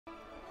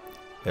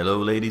Hello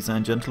ladies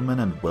and gentlemen,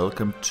 and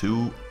welcome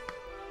to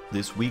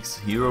this week's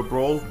Hero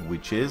Brawl,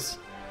 which is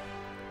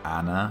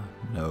Ana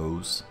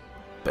Knows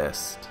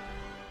Best.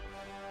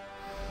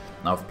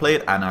 Now I've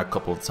played Ana a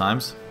couple of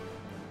times,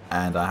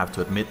 and I have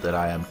to admit that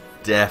I am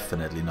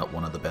definitely not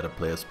one of the better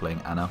players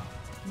playing Ana.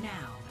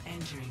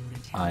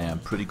 I am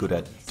pretty good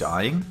at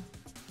dying.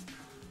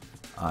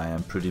 I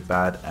am pretty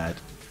bad at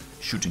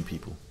shooting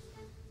people.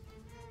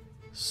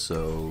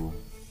 So,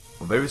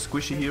 a very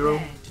squishy hero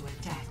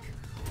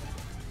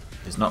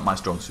is not my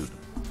strong suit.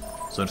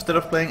 So instead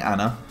of playing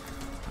Ana,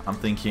 I'm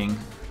thinking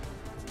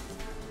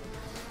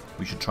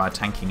we should try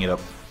tanking it up.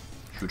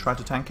 Should we try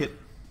to tank it?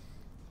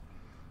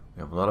 We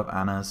have a lot of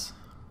Anas.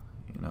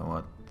 You know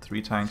what?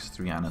 3 tanks,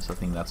 3 Anas. I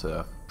think that's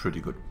pretty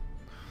good.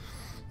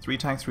 3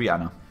 tanks, 3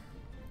 Ana.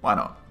 Why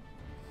not?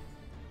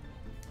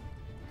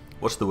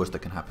 What's the worst that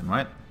can happen,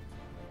 right?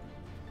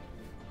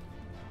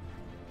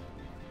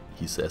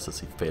 He says as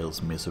he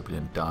fails miserably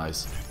and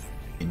dies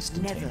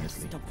instantaneously. Never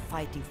stop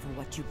fighting for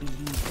what you believe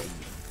in.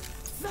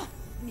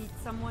 Need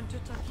someone to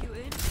tuck you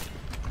in?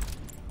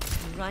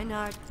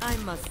 Reinhardt, I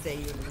must say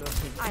you're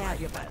looking. I have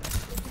your back.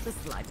 The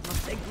slide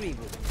must agree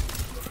with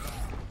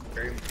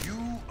you. And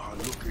you are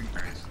looking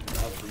as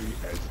lovely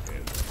as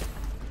ever.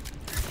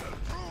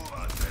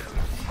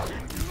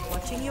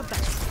 Watching your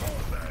back.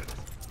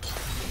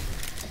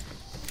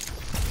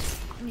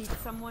 Need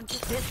someone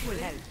to This will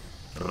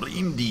help.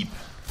 Ream deep.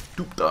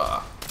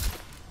 Dupta.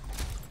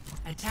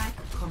 Attack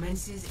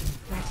commences in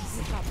 30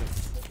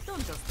 seconds.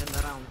 Don't just stand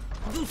around.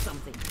 Do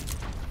something.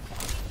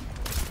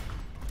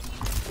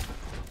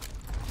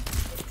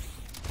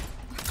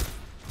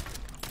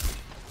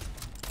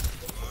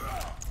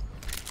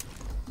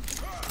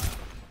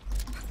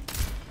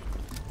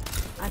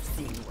 I've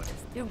seen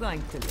worse. You're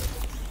going to live.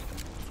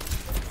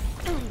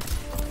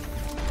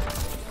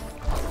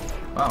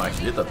 Wow, I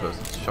actually hit that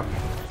person.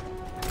 Shocking.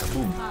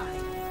 Boom. 5,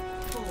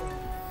 4,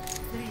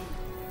 3,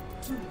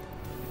 2,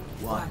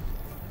 1.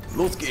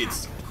 Los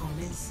geht's.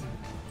 Commencing.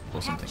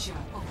 Or something. Capture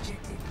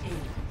objective A.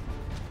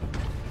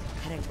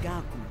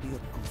 Carregar com Deus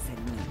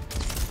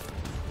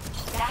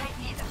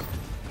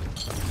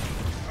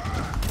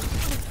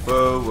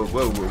Whoa, whoa,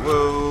 whoa, whoa,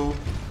 whoa.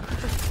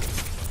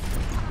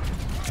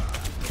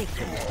 Take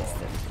the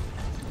medicine.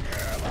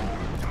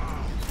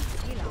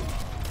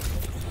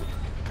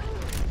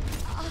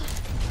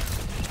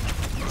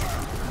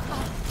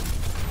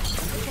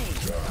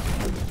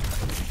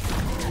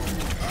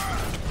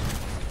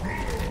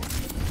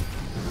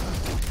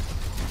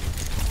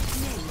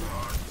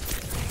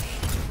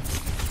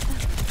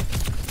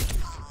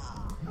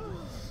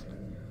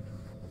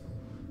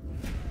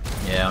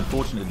 Yeah,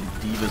 unfortunately,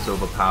 D.Va's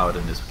overpowered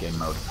in this game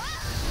mode.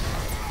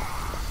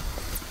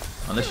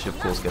 Unless she, of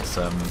course, gets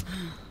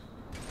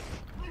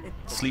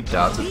sleep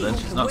darted, then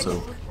she's not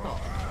so.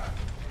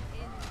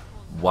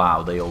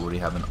 Wow, they already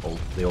have an ult.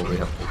 They already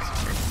have ults.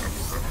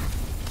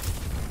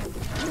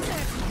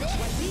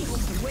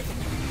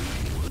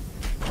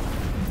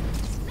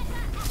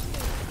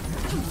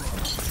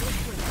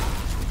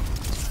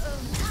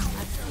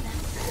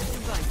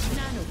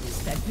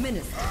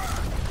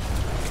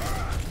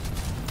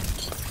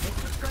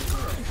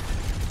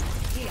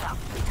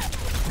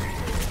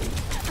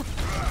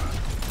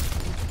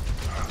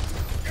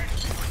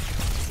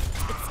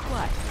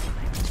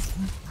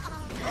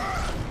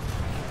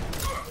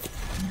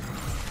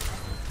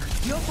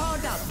 You're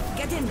powered up.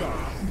 Get in there.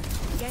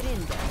 Get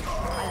in there.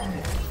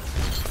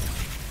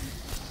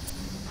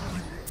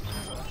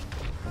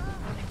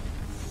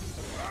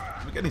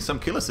 We're getting some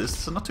kill assists,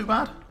 so not too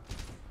bad.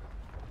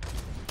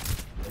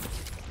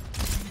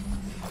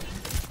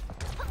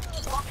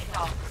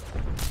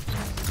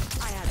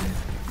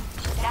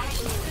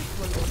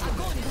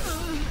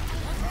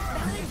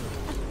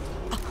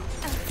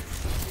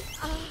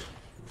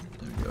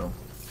 There we go.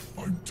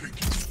 I'm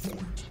taking the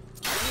point.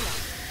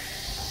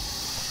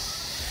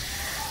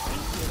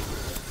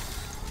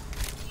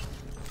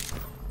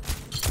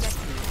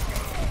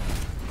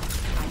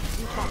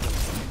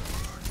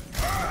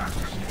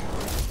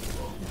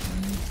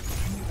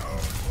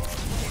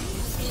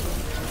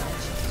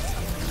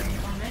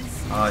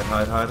 Hide,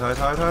 hide, hide, hide,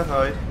 hide, hide,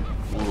 hide.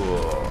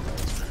 Whoa.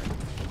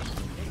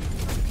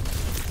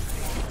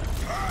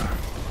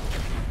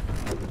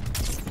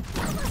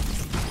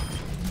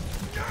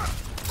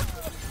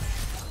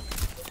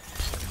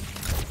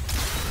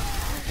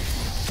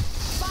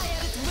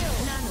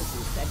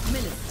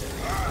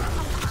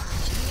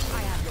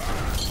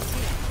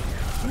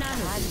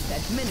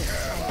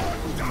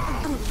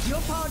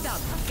 You're powered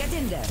up. Get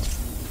in there.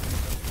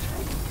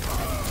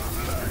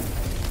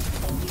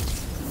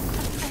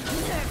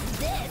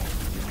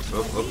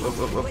 Up, up, up,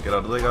 up, up. Get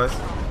out of there, guys.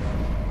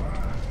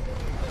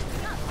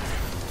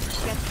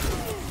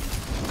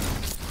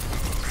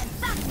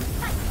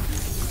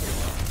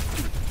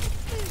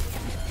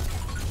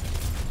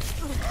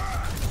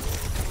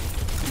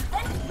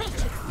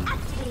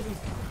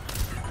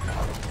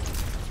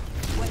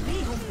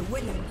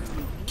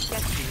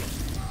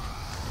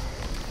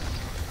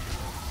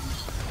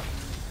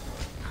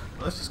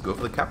 Let's just go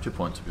for the capture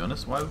point, to be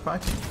honest. Why are we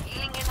fighting?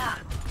 Healing it up.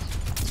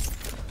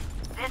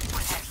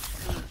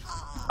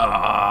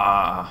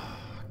 Ah,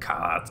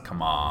 God,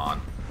 come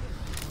on.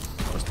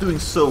 I was doing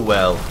so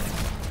well.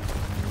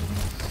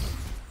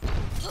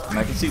 And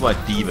I can see why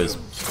divas,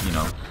 you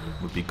know,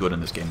 would be good in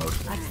this game mode.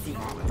 I see.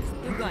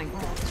 You're going to.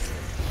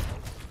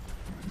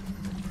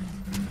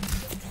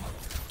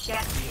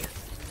 Get here.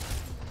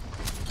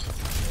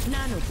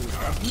 Nano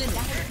boost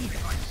administered.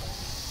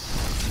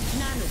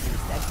 Nano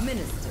boost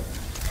administered.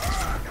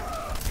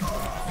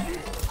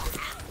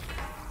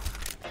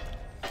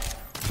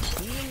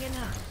 Healing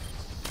enough.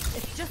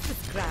 It's just a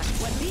scratch.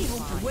 What we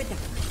will with it.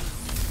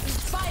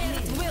 Inspire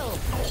at will.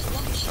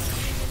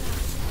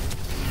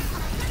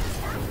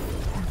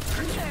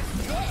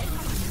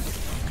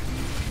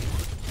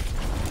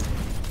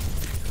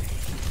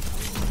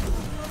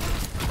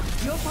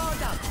 You're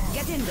powered up.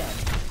 Get in there.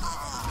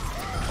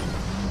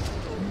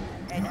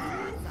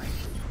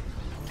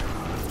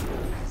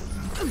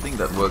 I think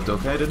that worked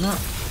okay, didn't it?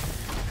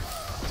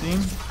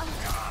 Team?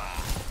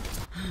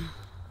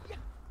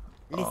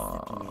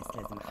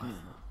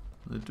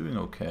 They're doing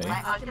okay.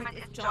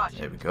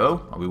 There we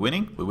go. Are we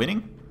winning? We're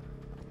winning?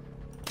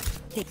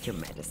 Take your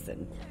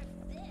medicine.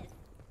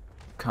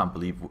 Can't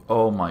believe...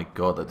 Oh my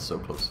god, that's so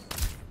close.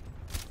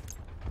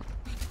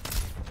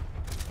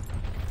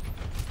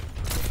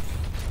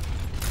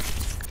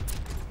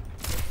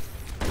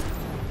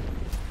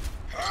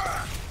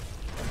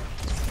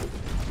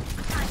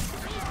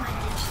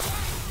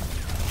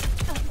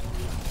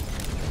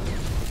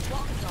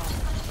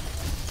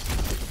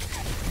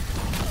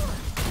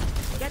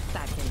 Get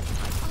back in.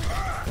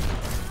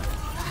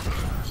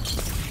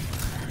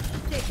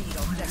 Taking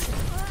your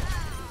objective.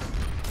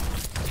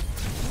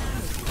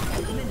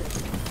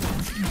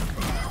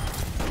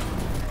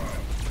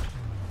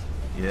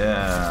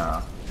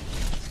 Yeah.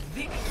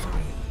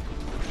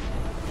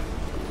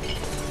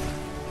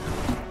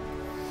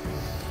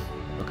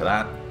 Look at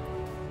that.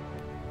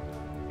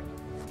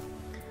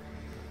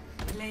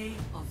 Play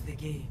of the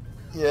game.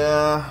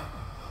 Yeah.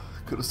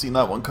 Could have seen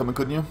that one coming,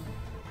 couldn't you?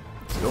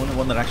 It's the only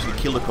one that actually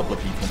killed a couple of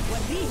people.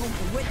 What we will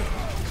with it.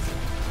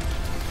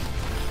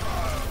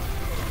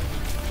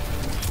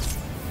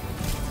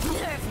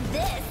 Nerf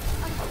this.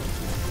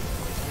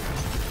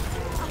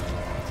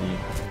 He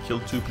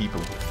killed 2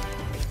 people.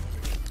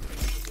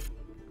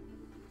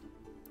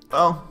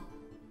 Well,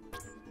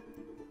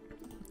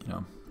 you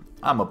know,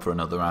 I'm up for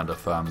another round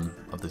of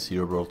this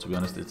hero brawl. To be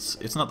honest,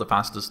 it's not the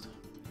fastest.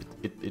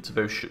 It's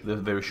they're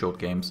very short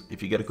games.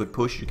 If you get a good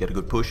push, you get a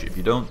good push. If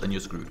you don't, then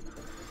you're screwed.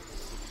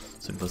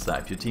 Simple as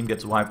that. If your team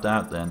gets wiped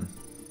out, then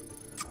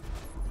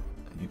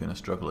you're gonna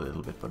struggle a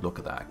little bit. But look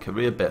at that,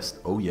 career best.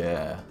 Oh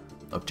yeah,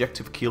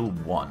 objective kill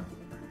 1,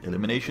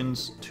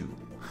 eliminations 2.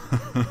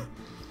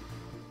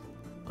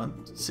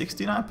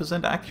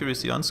 69%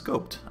 accuracy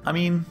unscoped. I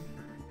mean,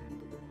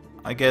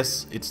 I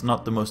guess it's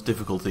not the most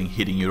difficult thing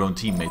hitting your own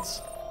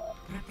teammates.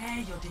 Prepare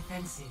your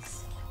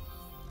defenses.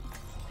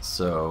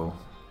 So,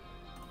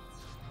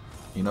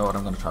 you know what?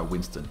 I'm gonna try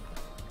Winston.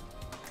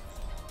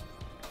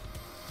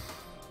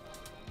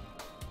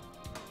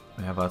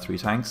 We have our 3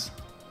 tanks.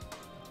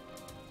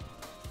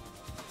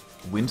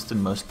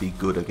 Winston must be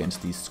good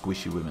against these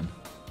squishy women.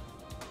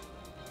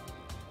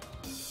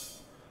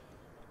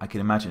 I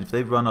can imagine if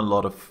they run a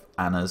lot of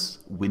Annas,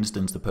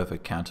 Winston's the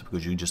perfect counter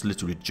because you just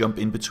literally jump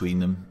in between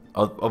them.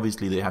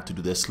 Obviously they have to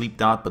do their sleep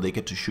dart, but they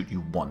get to shoot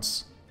you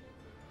once.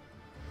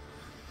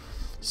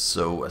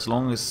 So as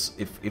long as,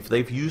 if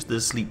they've used their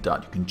sleep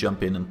dart, you can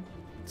jump in and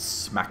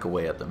smack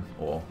away at them,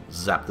 or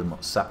zap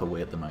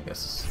away at them, I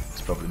guess.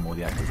 It's probably more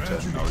the accurate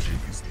terminology.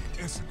 Imagination is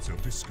the essence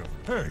of discovery.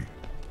 Hey!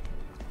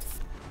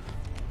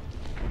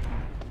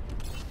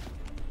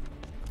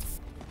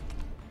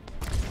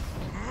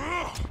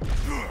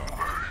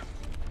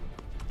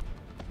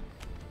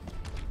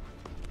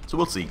 So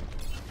we'll see.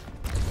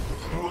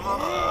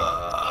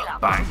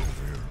 Bang!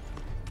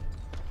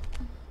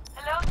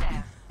 Hello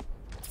there.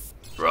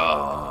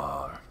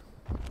 Roar.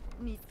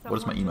 Need What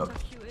is my someone emote? to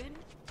tuck you in?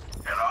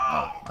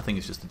 Oh, I think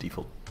it's just the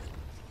default.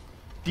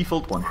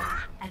 Default one.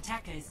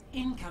 Attackers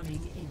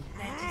incoming in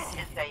 30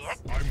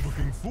 seconds. I'm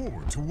looking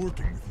forward to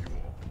working with you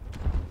all.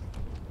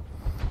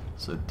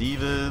 So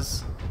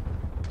divas,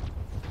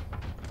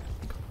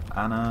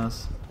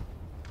 Annas.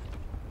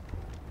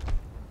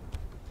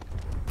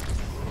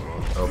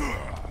 Oh,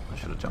 I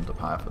should have jumped up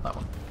higher for that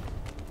one.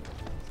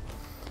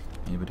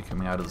 Anybody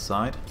coming out of the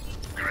side?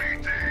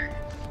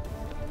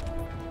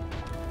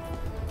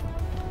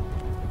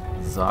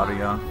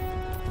 Zarya.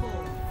 4,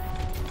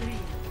 3,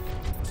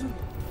 2,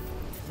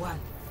 1.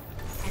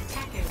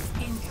 Attackers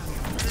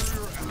incoming.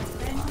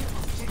 Defend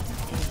objective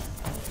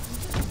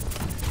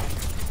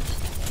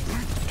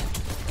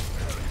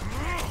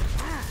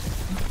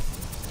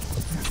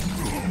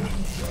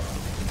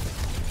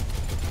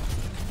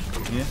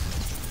Here.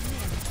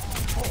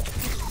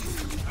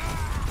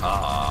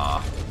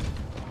 Ah.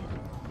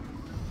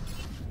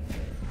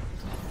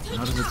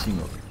 How does the team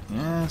look?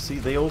 Yeah, see,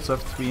 they also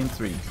have 3 and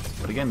 3.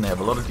 But again, they have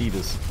a lot of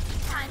divas.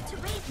 Time to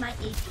raise my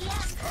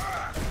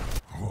APM.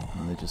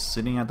 And they're just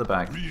sitting at the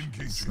back,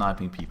 Re-engaging.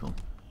 sniping people.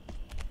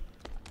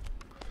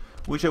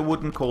 which I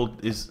wouldn't call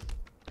is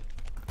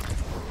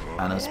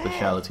Ana's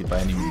speciality by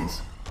any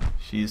means.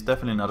 She's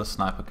definitely not a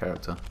sniper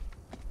character.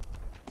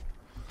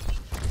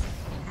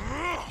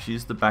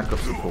 She's the backup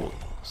support,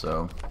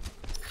 so...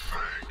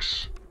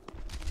 Thanks.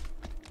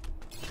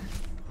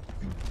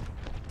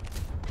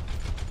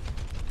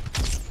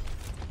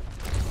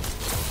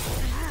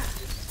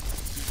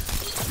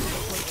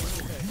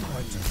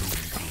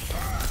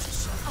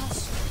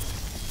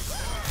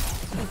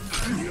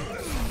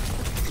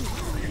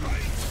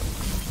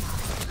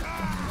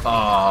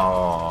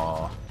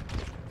 Oh,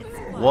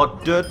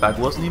 what dirtbag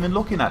wasn't even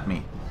looking at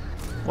me?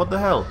 What the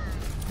hell?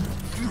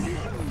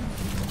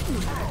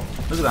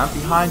 Look at that, I'm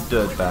behind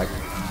dirtbag.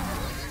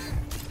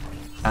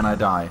 And I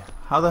die.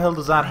 How the hell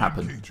does that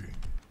happen? Engaging.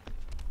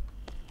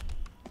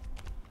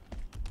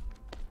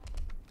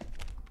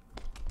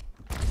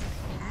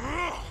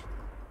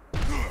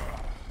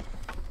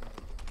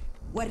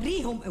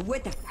 وريهم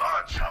قوتك.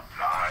 Much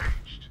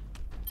obliged.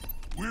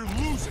 We're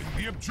losing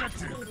the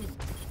objective.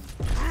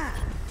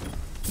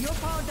 You're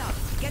powered up.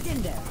 Get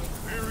in there.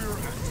 Barrier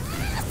active.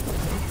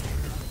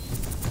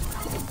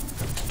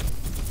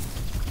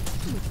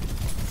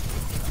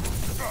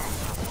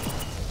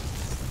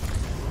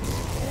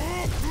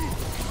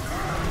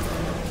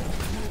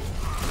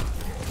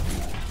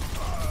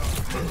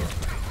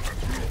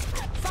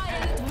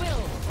 Fire at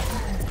will.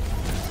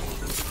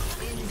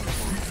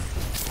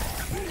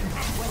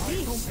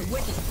 وريهم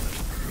قوتك.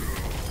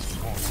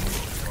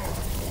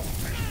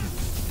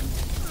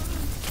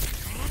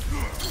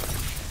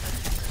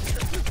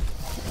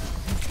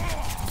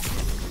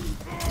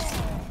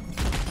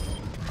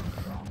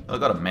 I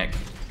got a mech,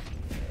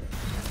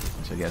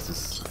 which I guess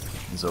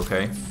is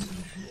okay.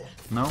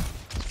 No?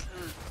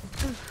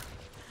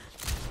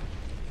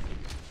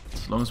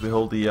 As long as we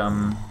hold the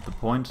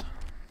point.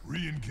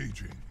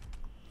 Re-engaging.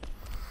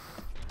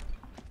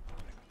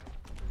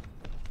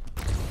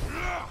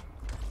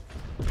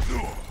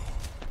 You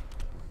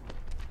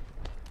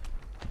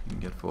can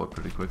get forward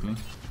pretty quickly.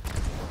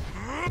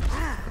 Look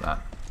at that.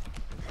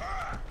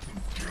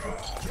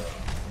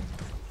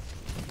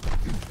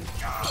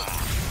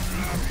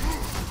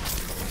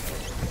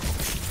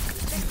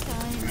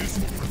 This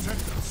will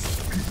protect us.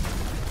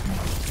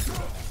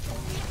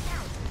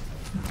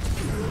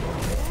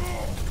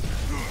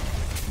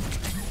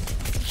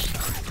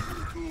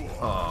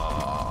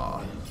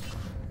 Oh,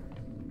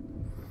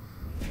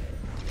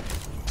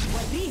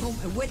 وريهم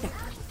قوتك.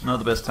 not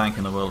the best tank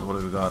in the world. What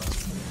have we got?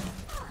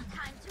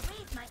 Time to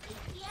raise my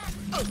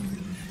APM.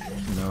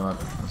 You know what?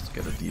 Let's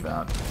get a diva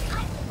out.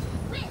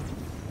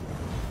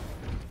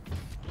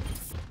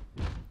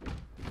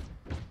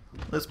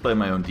 Let's play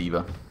my own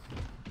diva.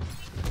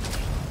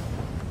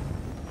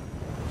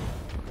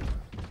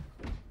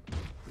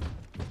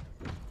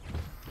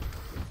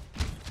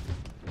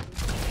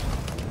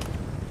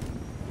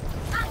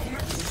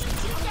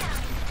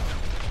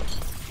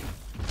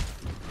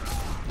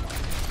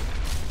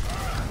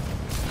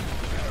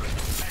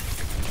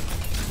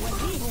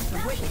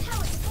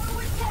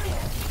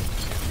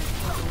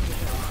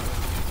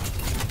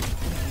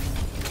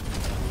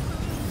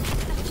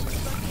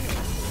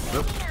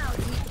 Nope.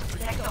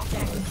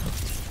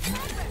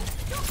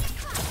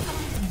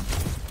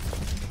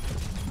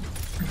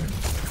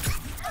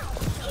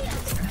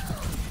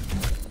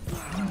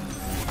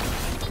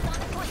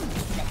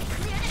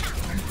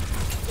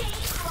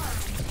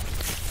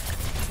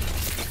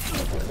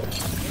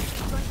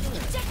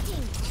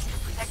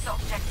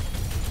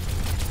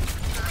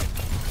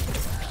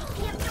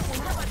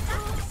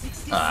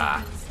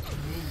 Ah.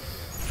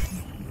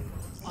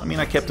 I mean,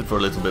 I kept it for a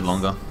little bit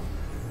longer.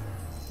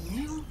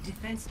 New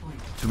defense point.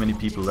 Too many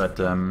people that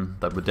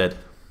that were dead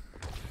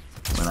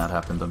when that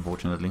happened,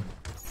 unfortunately.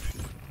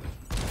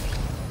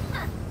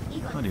 I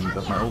haven't even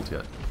got my ult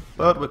yet,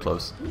 but we're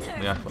close.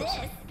 We are close.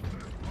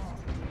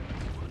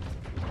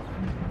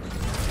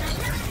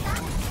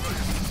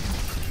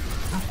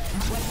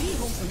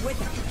 وريهم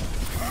قوتك.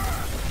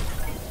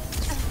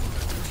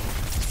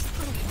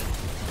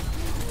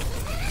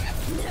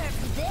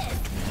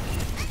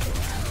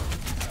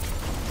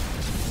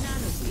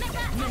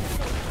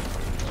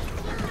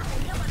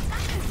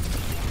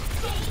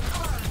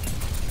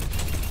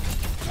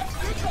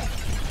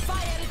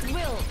 Fire at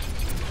will.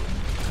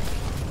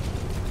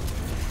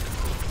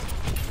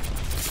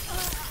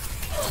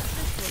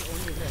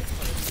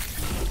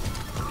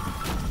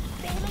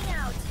 Bailing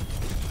out.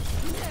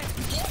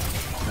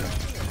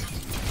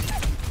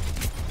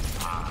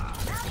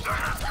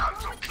 Learn how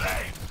to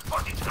play,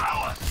 but it's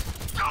ours.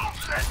 Don't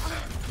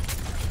listen.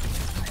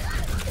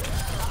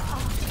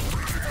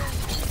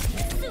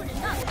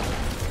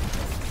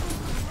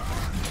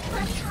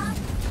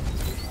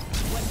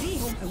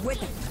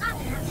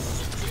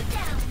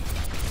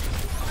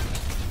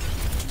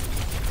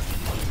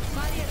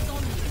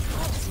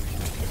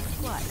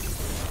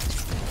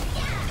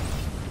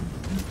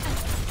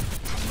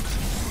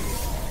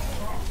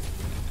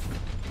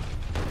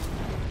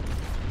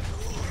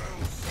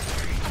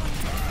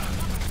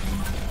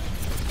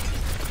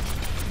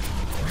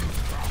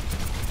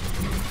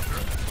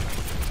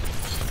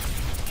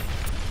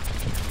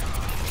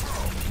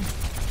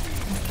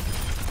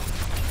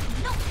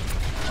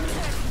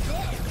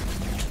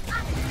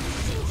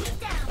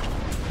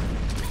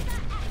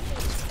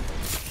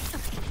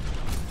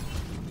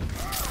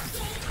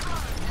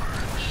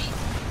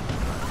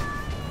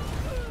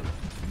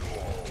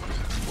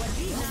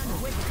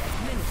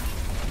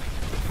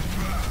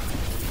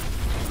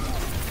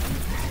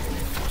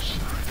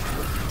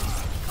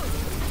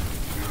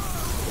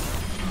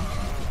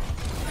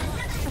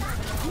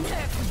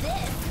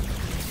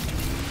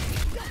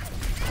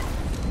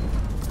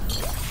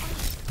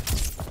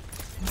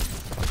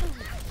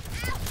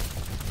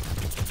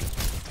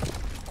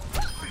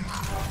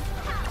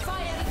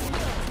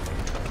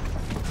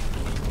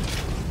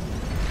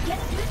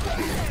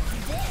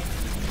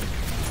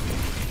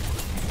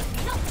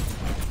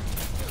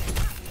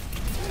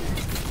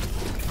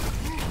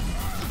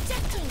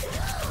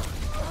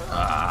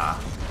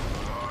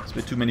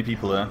 too many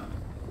people there.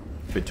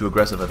 A bit too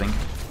aggressive, I think.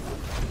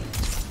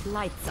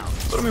 Lights out.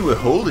 But I mean, we're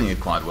holding it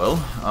quite well.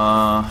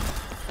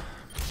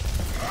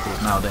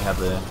 Because now they have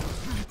the...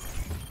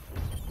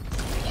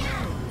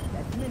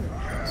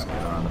 Let's go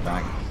around the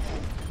back.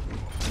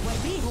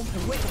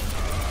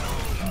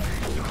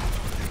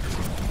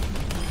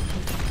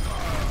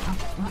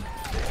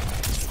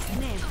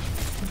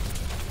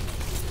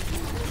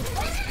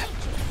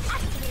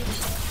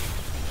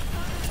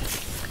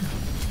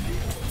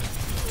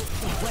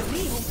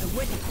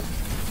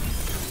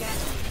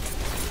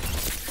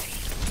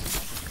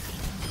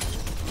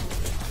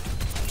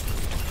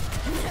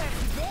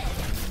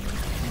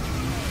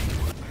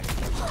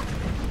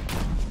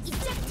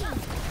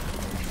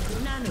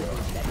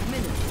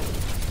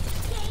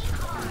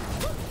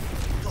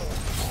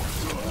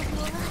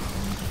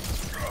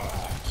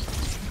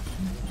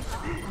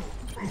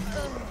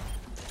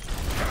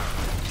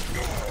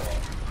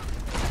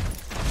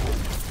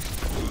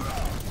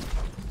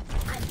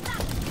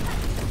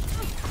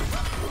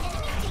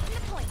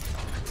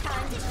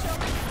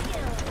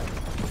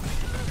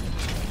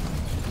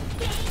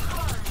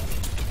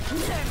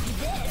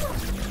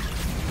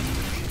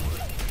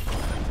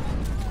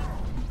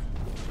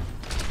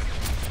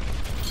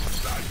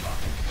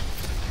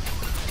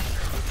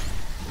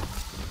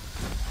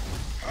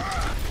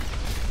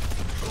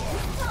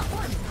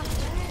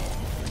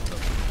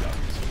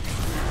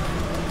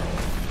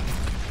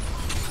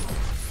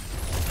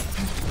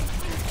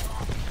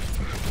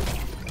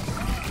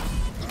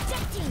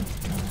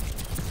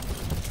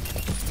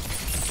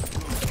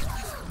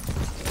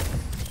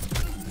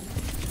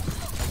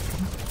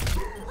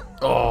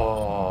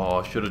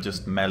 Oh, should have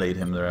just meleeed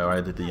him there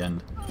right at the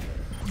end.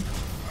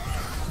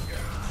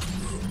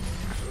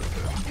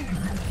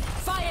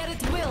 Fire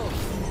at will.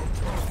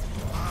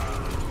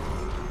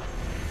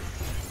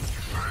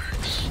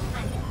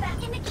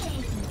 Back in the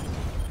game.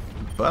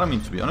 But I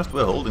mean, to be honest,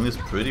 we're holding this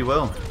pretty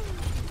well.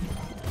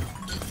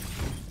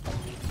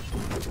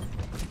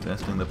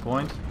 Testing the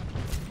point.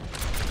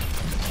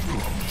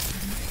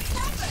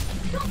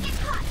 Don't get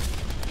caught.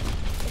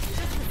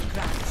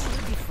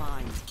 Should be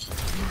fine.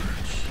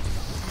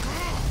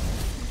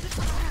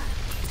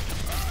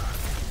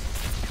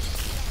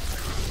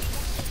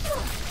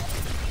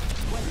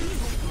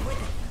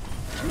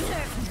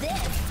 Nerf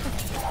this.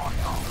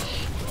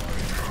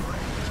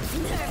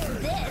 Nerf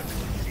this.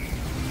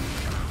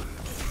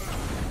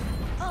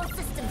 All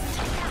systems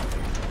checked out.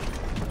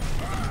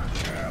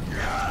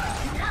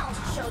 Now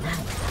show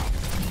them.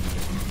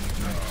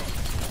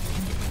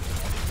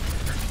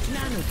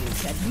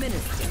 Nanoboost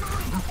administered.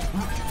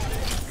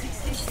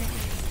 60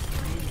 seconds.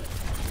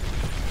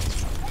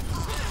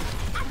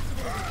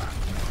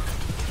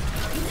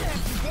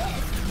 Nerf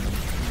this.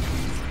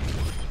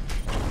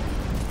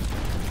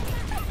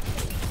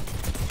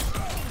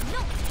 No.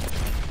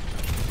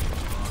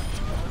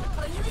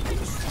 Are you even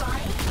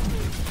trying?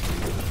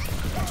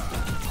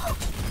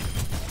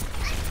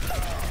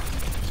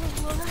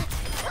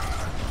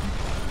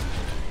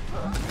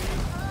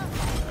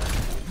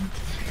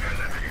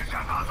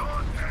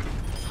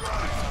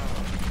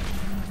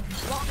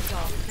 Locked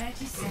off.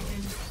 30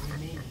 seconds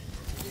remaining.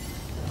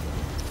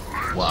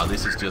 Wow,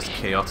 this is just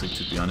chaotic,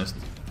 to be honest.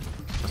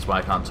 That's why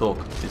I can't talk.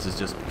 This is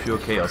just pure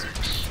chaos.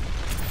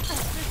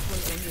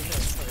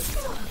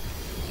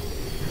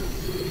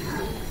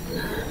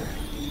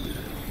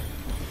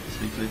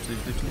 Sleep, sleep, sleep,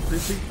 sleep, sleep,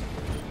 sleep, sleep.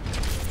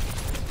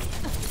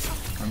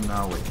 And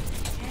now wait.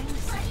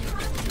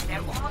 They're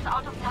almost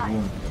out of time.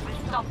 Boom. We'll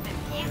stop them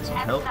here Some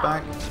and health now.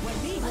 back.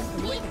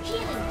 Need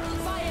healing.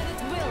 Fire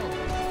at will.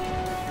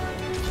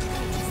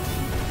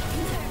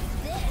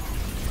 This.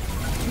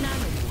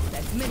 Nanoboost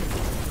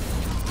administered.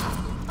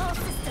 All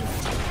systems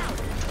checked out.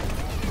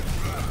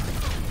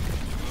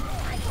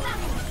 I'm back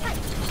in the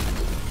fight.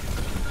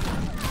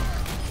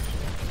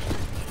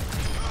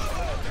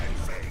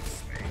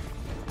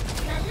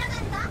 La la la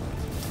la.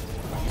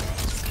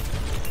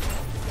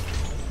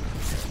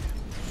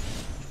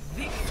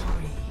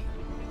 Victory.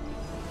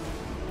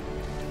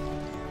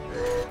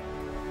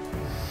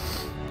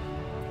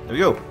 There we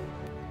go.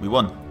 We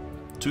won.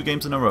 2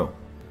 games in a row.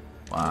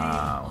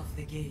 Wow. Of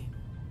the game.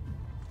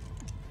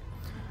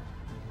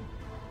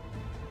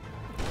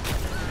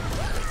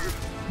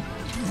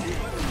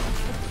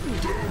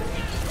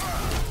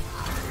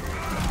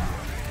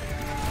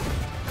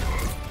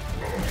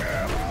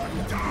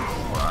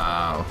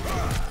 Wow.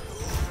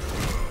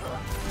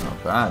 Not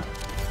bad.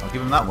 I'll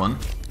give him that one.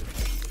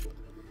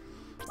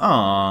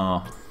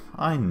 Oh,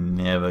 I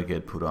never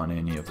get put on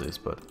any of this,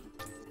 but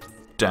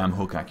damn,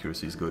 hook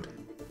accuracy is good.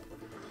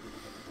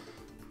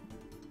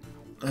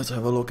 Let's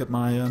have a look at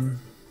my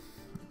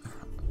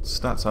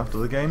stats after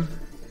the game.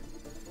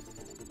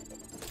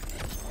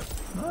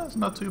 That's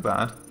not too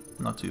bad.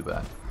 Not too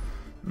bad.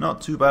 Not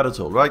too bad at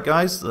all. Right,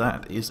 guys,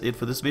 that is it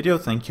for this video.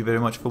 Thank you very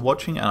much for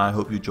watching, and I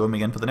hope you join me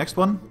again for the next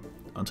one.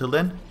 Until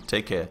then,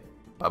 take care.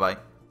 Bye-bye.